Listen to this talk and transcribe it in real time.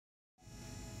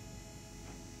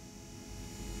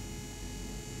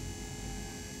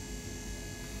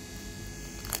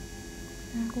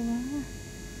cố gắng nha.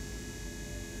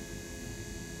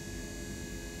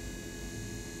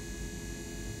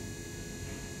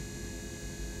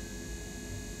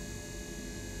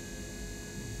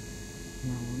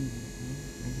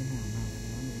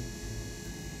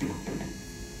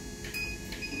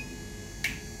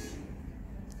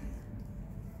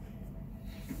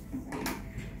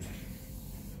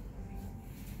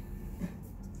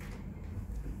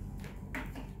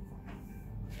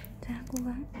 Cố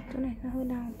gắng, chỗ này nó hơi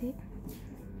đau một tí.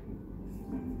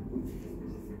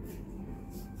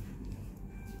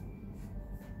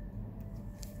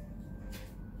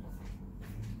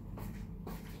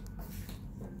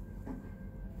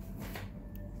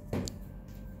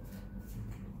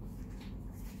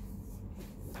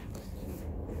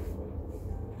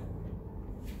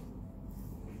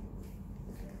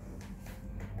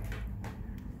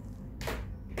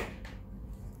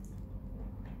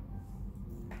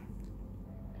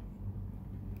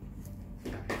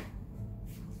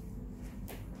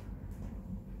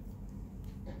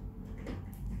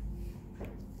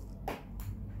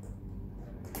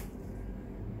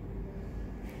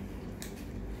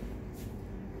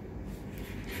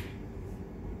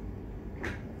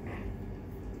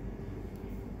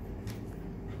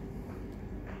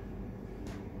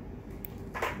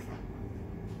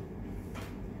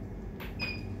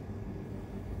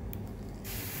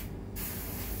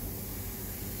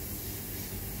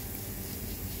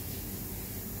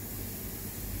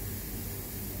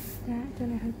 Đó, chỗ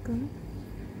này hơi cứng.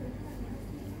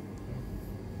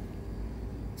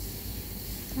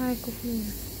 Hai cục liền.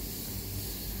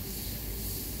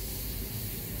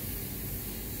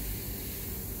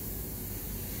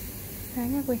 Đấy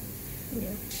nha Quỳnh.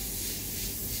 Dạ.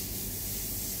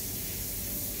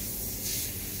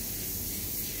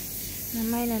 Là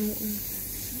may là mụn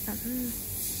ẩm.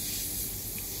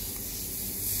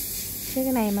 Chứ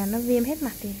cái này mà nó viêm hết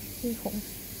mặt thì kinh khủng.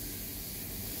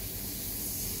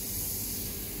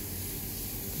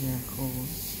 Da khô.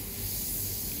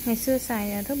 Ngày xưa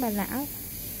xài thuốc bà lão.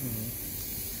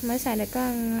 Mới xài được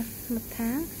có 1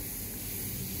 tháng.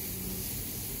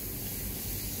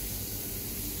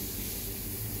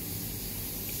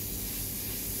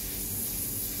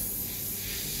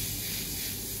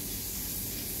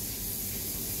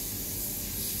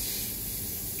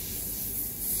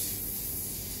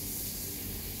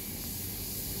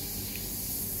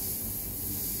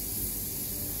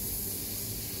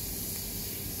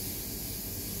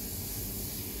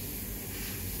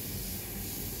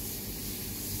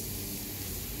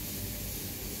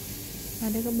 Ở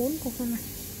đây có 4 cục không này.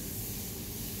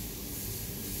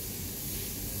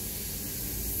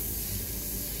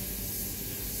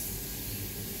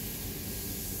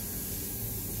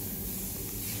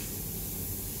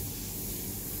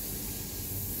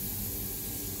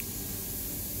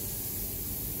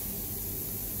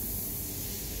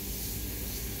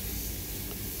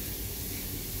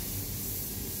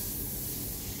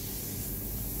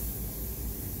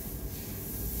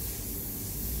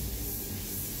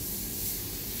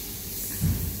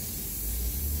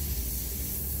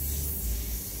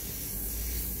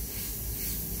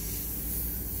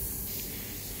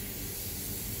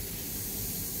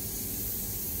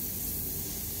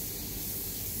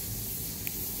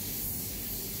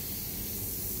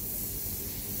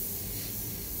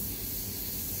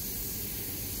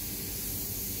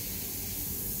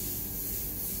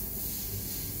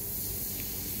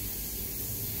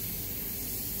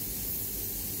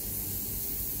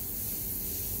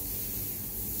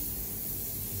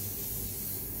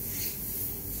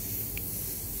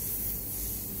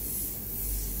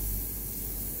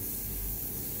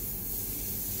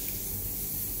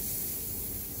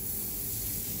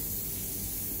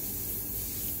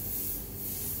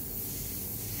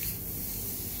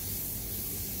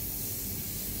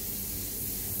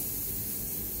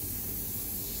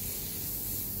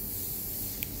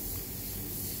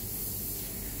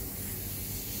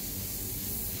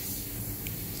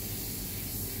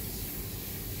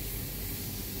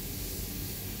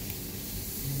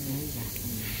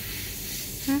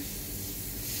 Hả?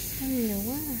 Nó nhiều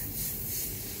quá à.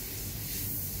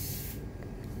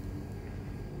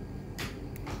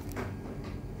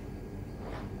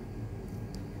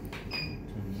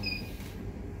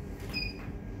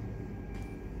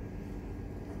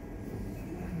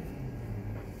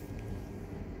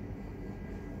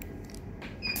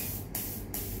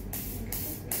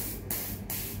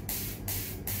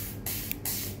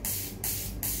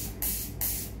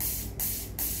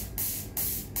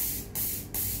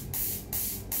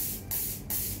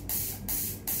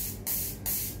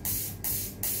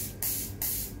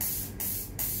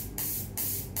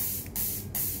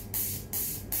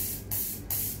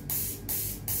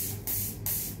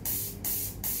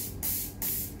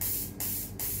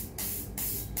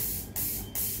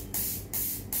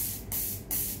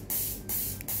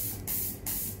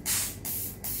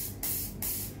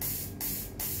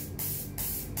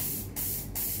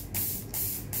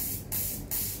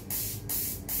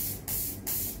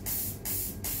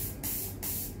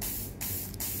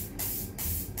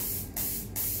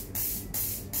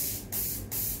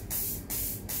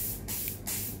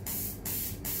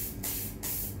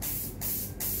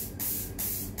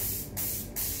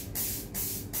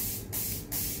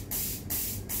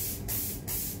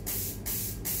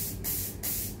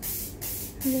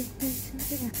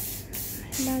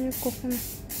 bao nhiêu cục này.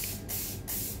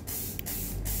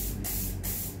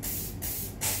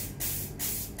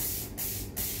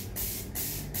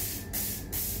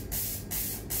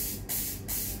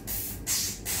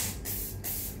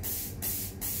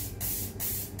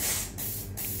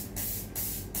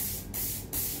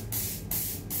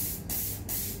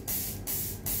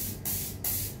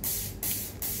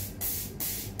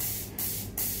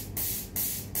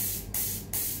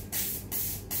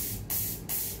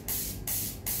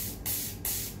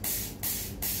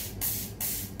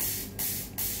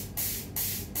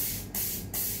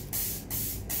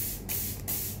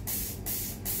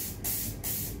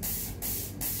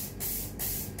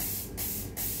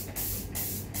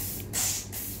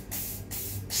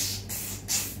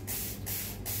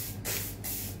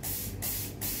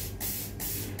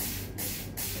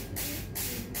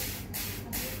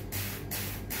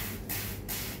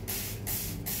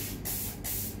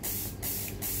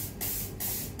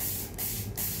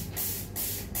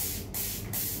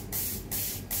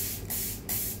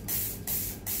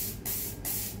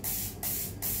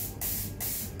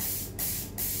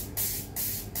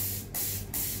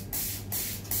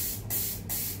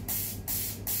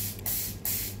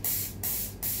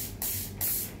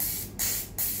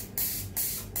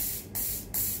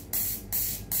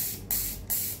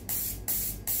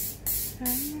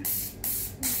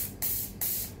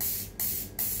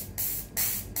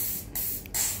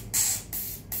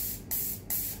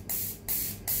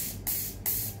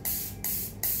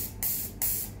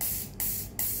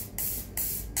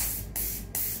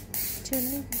 Chưa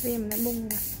nó viêm nó bung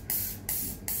rồi.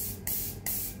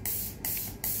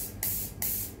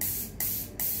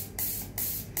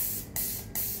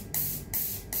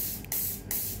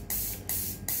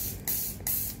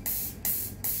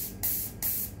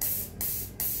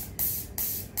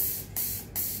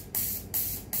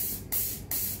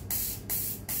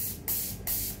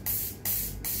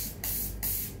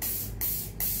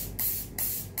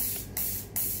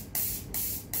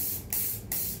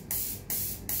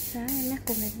 Sáng em nhắc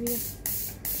cùng này viêm.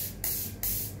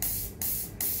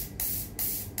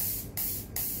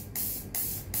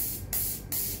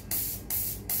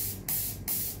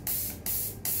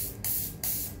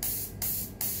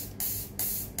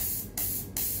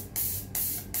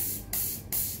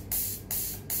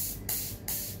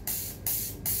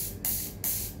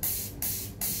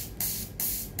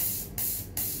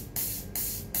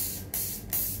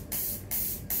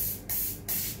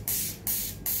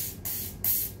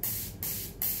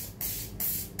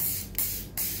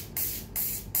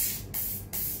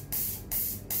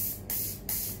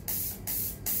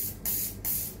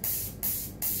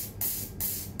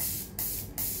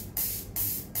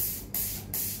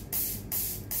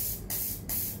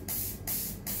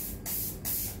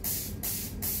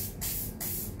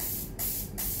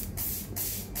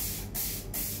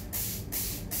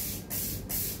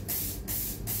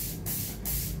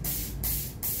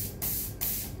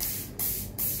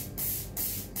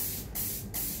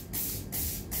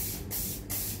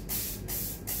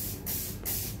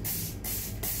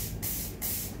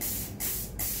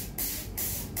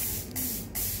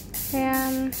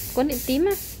 Cái cuốn điện tím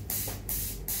á.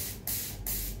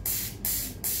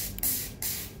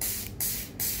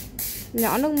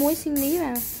 Nhỏ nước muối sinh lý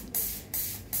vào.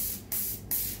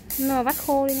 Nó vắt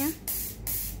khô đi nhá.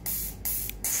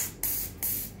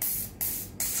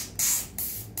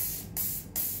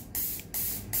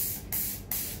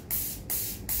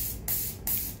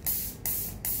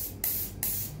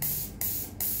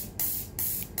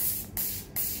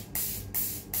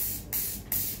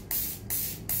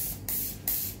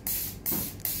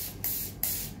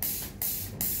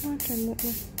 Trời mụn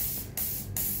rồi.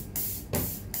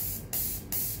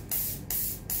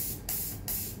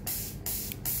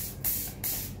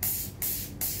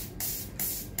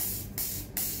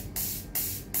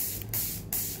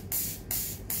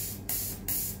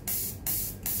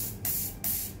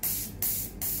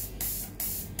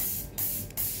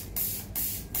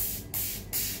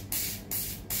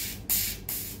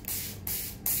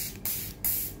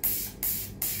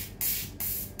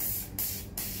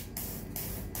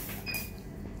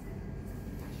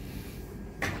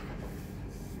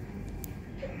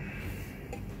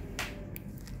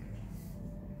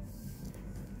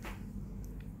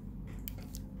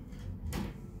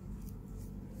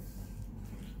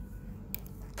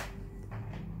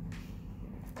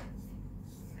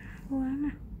 Quá mà.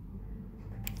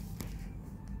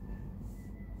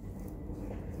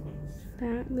 Đó,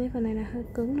 bên phần này là hơi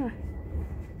cứng rồi.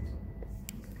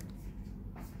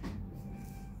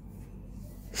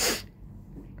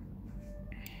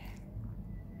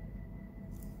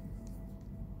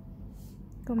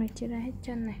 cục này chia ra hết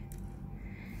chân này.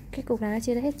 Cái cục này nó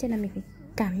chia ra hết chân là mình phải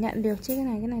cảm nhận được, chứ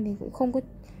cái này thì cũng không có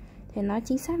thể nói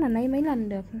chính xác là lấy mấy lần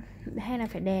được, hay là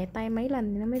phải đè tay mấy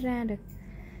lần thì nó mới ra được.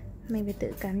 Mình phải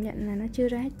tự cảm nhận là nó chưa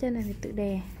ra hết chân là phải tự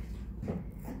đè.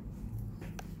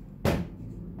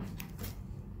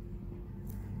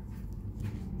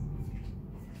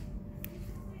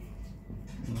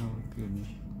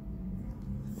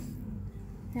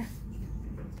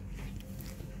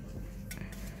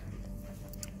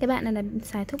 Cái bạn này là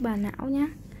xài thuốc bào não nhá,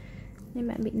 nên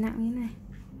bạn bị nặng như này.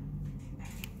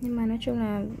 Nhưng mà nói chung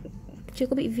là chưa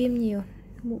có bị viêm nhiều.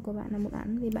 Mụn của bạn là mụn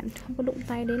ẩn vì bạn không có đụng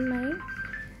tay đến mấy.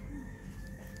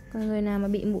 Còn người nào mà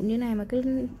bị mụn như này mà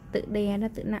cứ tự đè ra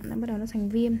tự nặng, nó bắt đầu nó thành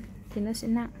viêm thì nó sẽ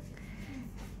nặng.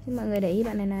 Chứ mọi người để ý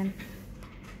bạn này là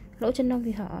lỗ chân lông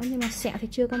thì hở nhưng mà sẹo thì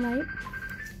chưa có mấy.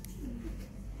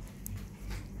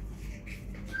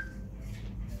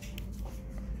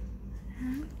 Đó,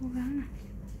 cố gắng nào.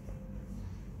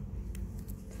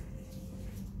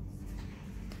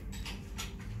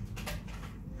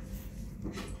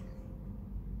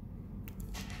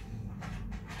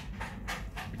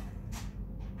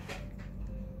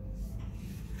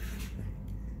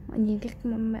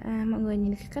 Mọi người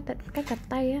nhìn cái cách đặt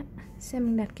tay á, xem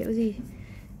mình đặt kiểu gì.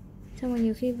 Xong rồi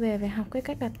nhiều khi về phải học cái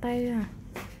cách đặt tay à.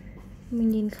 Mình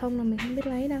nhìn không là mình không biết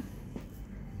lấy đâu.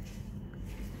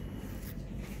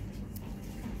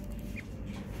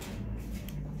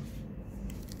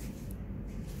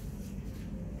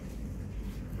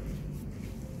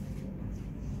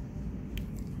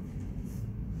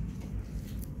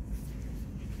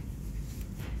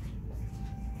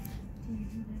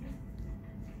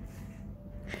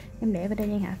 Em để vào đây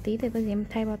nhanh hả? Tí thì có gì em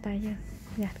thay bao tay cho.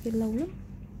 Gạt cái lâu lắm.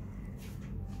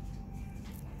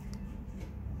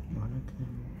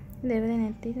 Để vào đây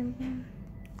này tí thêm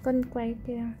con quay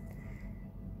kia.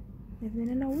 Để vào đây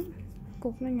nó nấu.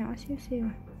 Cục nó nhỏ xíu xíu.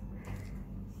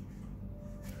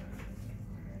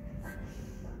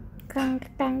 Căng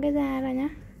cái da ra nhá.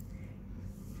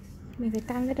 Mình phải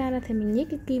căng cái da ra thì mình nhích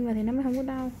cái kim vào thì nó mới không có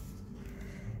đau.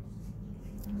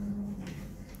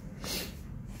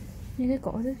 Như cái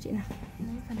cổ giúp chị nào.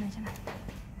 Lấy phần này cho nào.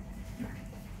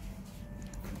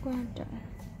 Quan trọng.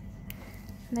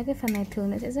 Lấy cái phần này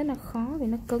thường nó sẽ rất là khó vì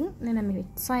nó cứng, nên là mình phải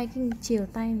xoay cái chiều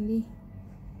tay mình đi.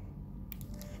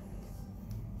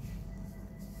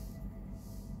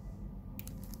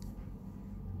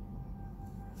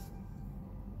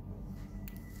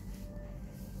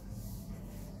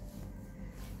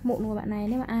 Mụn của bạn này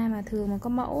nếu mà ai mà thường mà có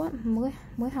mẫu á,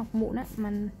 mới học mụn á,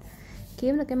 mà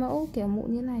kiếm được cái mẫu kiểu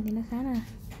mụn như này thì nó khá là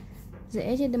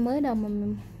dễ, chứ mới đầu mà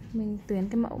mình tuyển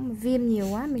cái mẫu mà viêm nhiều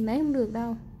quá mình lấy không được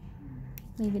đâu.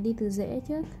 Mình phải đi từ dễ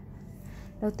trước.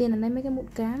 Đầu tiên là lấy mấy cái mụn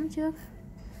cám trước,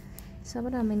 sau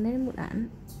bắt đầu mình lấy mụn ẩn,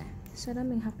 sau đó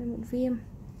mình học cái mụn viêm.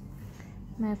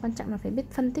 Mà quan trọng là phải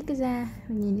biết phân tích cái da.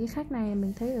 Mình nhìn cái khách này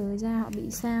mình thấy ở da họ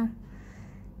bị sao,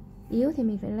 yếu thì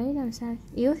mình phải lấy làm sao.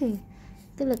 Yếu thì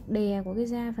cái lực đè của cái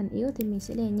da phần yếu thì mình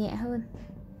sẽ đè nhẹ hơn,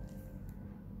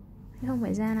 chứ không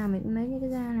phải da nào mình cũng lấy những cái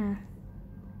da nào.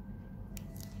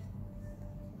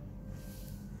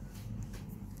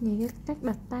 Nhìn cái cách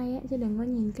đặt tay ấy, chứ đừng có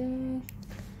nhìn cái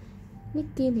nhích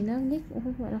kim thì nó nhích cũng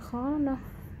không phải là khó lắm đâu.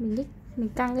 Mình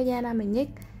căng cái da ra mình nhích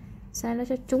sao nó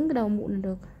cho trúng cái đầu mụn là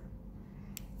được.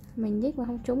 Mình nhích mà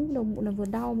không trúng cái đầu mụn là vừa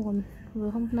đau mà còn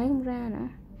vừa không lấy không ra nữa.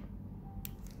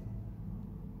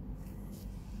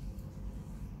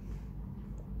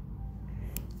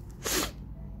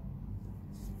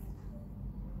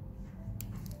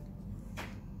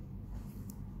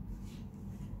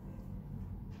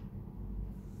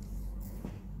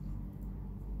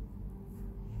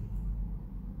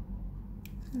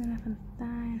 Đây là phần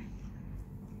tai này.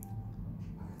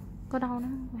 Có đau nó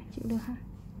không? Phải chịu được không?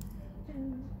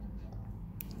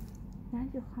 Giá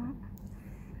chịu khó.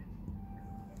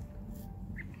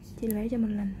 Chị lấy cho một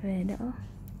lần về đỡ.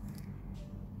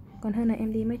 Còn hơn là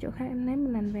em đi mấy chỗ khác em lấy một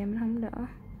lần về nó không đỡ.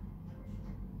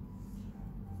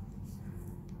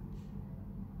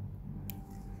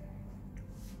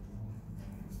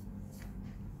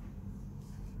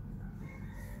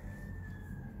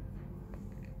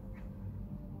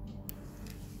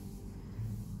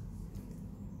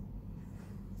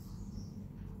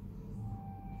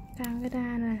 Căng cái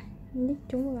da này, nhích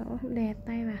chúng vào, đè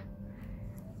tay vào.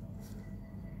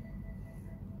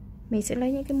 Mình sẽ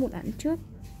lấy những cái mụn ẩn trước,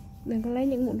 đừng có lấy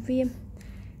những mụn viêm.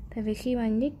 Tại vì khi mà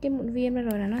nhích cái mụn viêm ra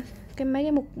rồi là nó mấy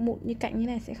cái mụn như cạnh như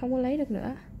này sẽ không có lấy được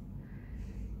nữa,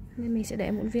 nên mình sẽ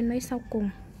để mụn viêm lấy sau cùng.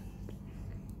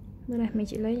 Đây này, mình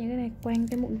chỉ lấy những cái này quanh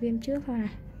cái mụn viêm trước thôi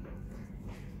này.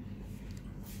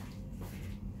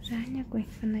 Ra nha Quỳnh,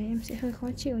 phần này em sẽ hơi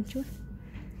khó chịu một chút.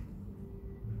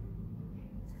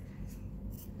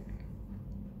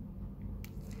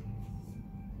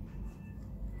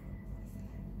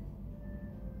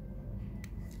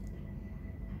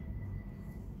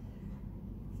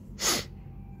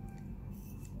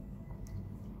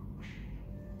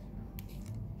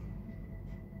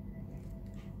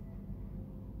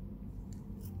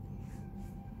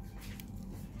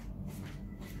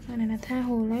 Cái này là tha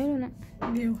hồ lấy luôn ạ.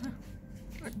 Nhiều ha.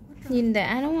 Nhìn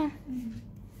đã đúng không?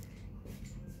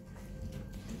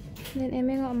 Nên em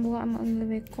mới gọi mọi người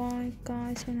về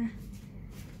coi xem nào.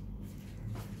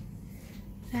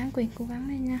 Ráng Quỳnh cố gắng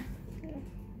lên nha.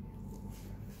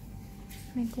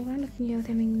 Mình cố gắng được nhiều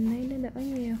thì mình lấy nó đỡ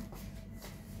nhiều.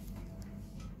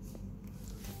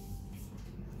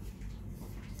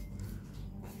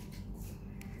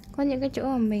 Có những cái chỗ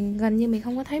mà mình gần như mình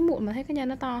không có thấy mụn mà thấy cái nhân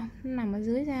nó to, nó nằm ở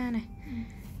dưới da này.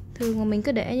 Thường mà mình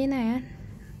cứ để như này á,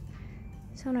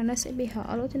 sau này nó sẽ bị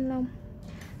hở lỗ chân lông,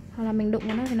 hoặc là mình đụng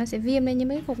vào nó thì nó sẽ viêm lên như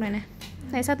mấy cái cục này nè.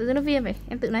 Này sao tự dưng nó viêm vậy?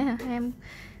 Em tự lấy hả? Hay em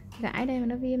gãi đây mà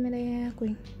nó viêm lên đây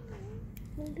Quỳnh?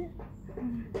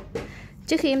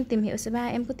 Trước khi em tìm hiểu spa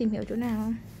em có tìm hiểu chỗ nào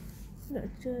không? Dạ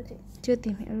chưa chị. Chưa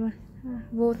tìm hiểu luôn.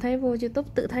 Vô YouTube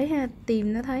tự thấy hay là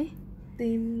tìm nó thấy?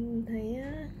 Tìm thấy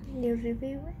nhiều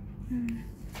review ấy.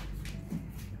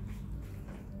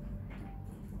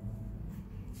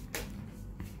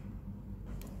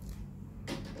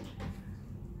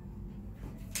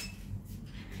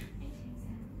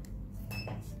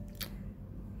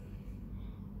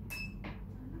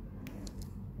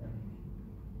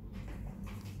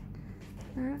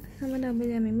 Đó, xong bắt đầu bây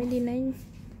giờ mình mới đi lấy,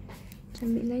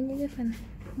 chuẩn bị lấy những cái phần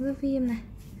vữa viêm này.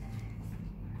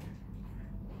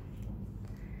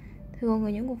 Thường ở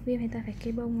những cục viêm thì ta phải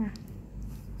kê bông vào.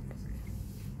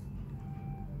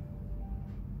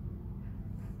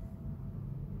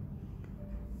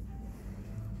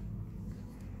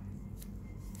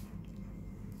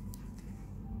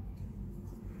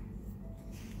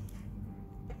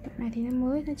 Đoạn này thì nó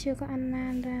mới, nó chưa có ăn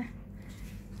nan ra.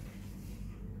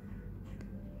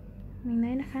 Mình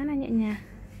lấy nó khá là nhẹ nhàng.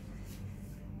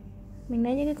 Mình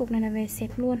lấy những cái cục này là về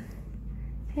xẹp luôn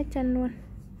hết chân luôn.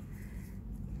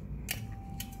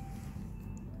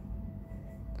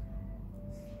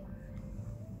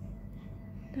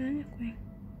 Đó nha Quỳnh.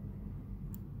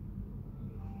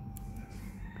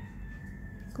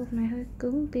 Cục này hơi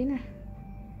cứng tí này.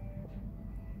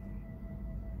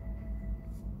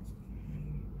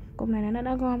 Cục này nó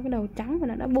đã gom cái đầu trắng và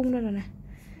nó đã bung ra rồi nè.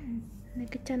 Đây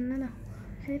cái chân nó đâu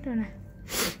hết rồi nè.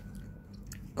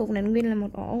 Cục này nguyên là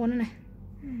một ổ của nó này.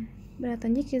 Bây giờ ta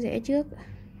nhích cái rễ trước,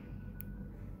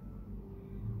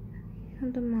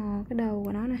 xong ta mò cái đầu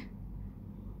của nó này.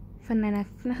 Phần này là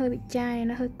nó hơi bị chai,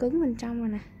 nó hơi cứng bên trong rồi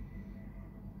nè.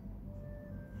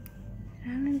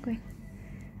 Ráng lên Quỳnh.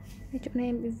 Cái chỗ này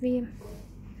em bị viêm,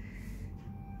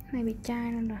 này bị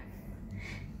chai luôn rồi.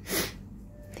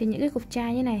 Thì những cái cục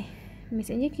chai như này mình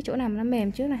sẽ nhích cái chỗ nào mà nó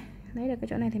mềm trước này. Lấy được cái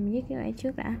chỗ này thì mình nhích cái này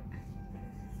trước đã.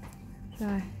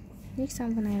 Rồi nhích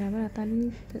xong phần này là bắt đầu ta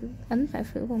ấn phải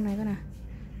phử vùng này coi nào.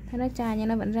 Thấy nó chai nhưng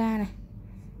nó vẫn ra này.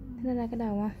 Thấy nó ra cái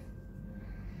đầu không?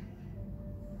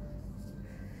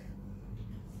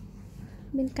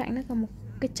 Bên cạnh nó còn một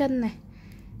cái chân này,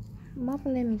 móc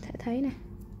lên mình thấy này.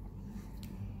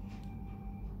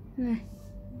 Này.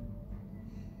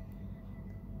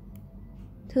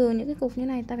 Thường những cái cục như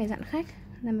này ta phải dặn khách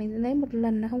là mình lấy một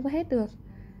lần là không có hết được.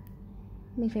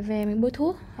 Mình phải về mình bôi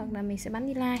thuốc hoặc là mình sẽ bắn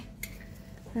đi lai.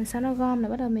 Lần sau nó gom là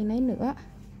bắt đầu mình lấy nữa.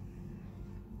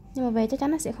 Nhưng mà về chắc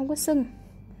chắn nó sẽ không có sưng.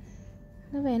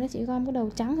 Nó về nó chỉ gom cái đầu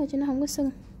trắng thôi chứ nó không có sưng.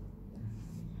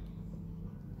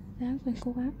 Ráng Quỳnh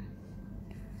cố gắng.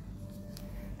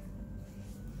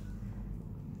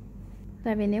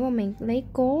 Tại vì nếu mà mình lấy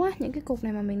cố á, những cái cục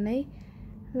này mà mình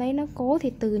lấy nó cố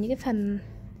thì từ những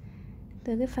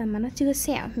cái phần mà nó chưa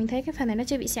sẹo, mình thấy cái phần này nó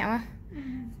chưa bị sẹo không?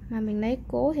 Mà mình lấy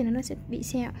cố thì nó sẽ bị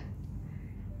sẹo.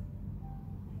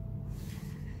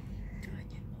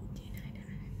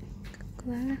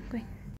 Cố gắng Quỳnh.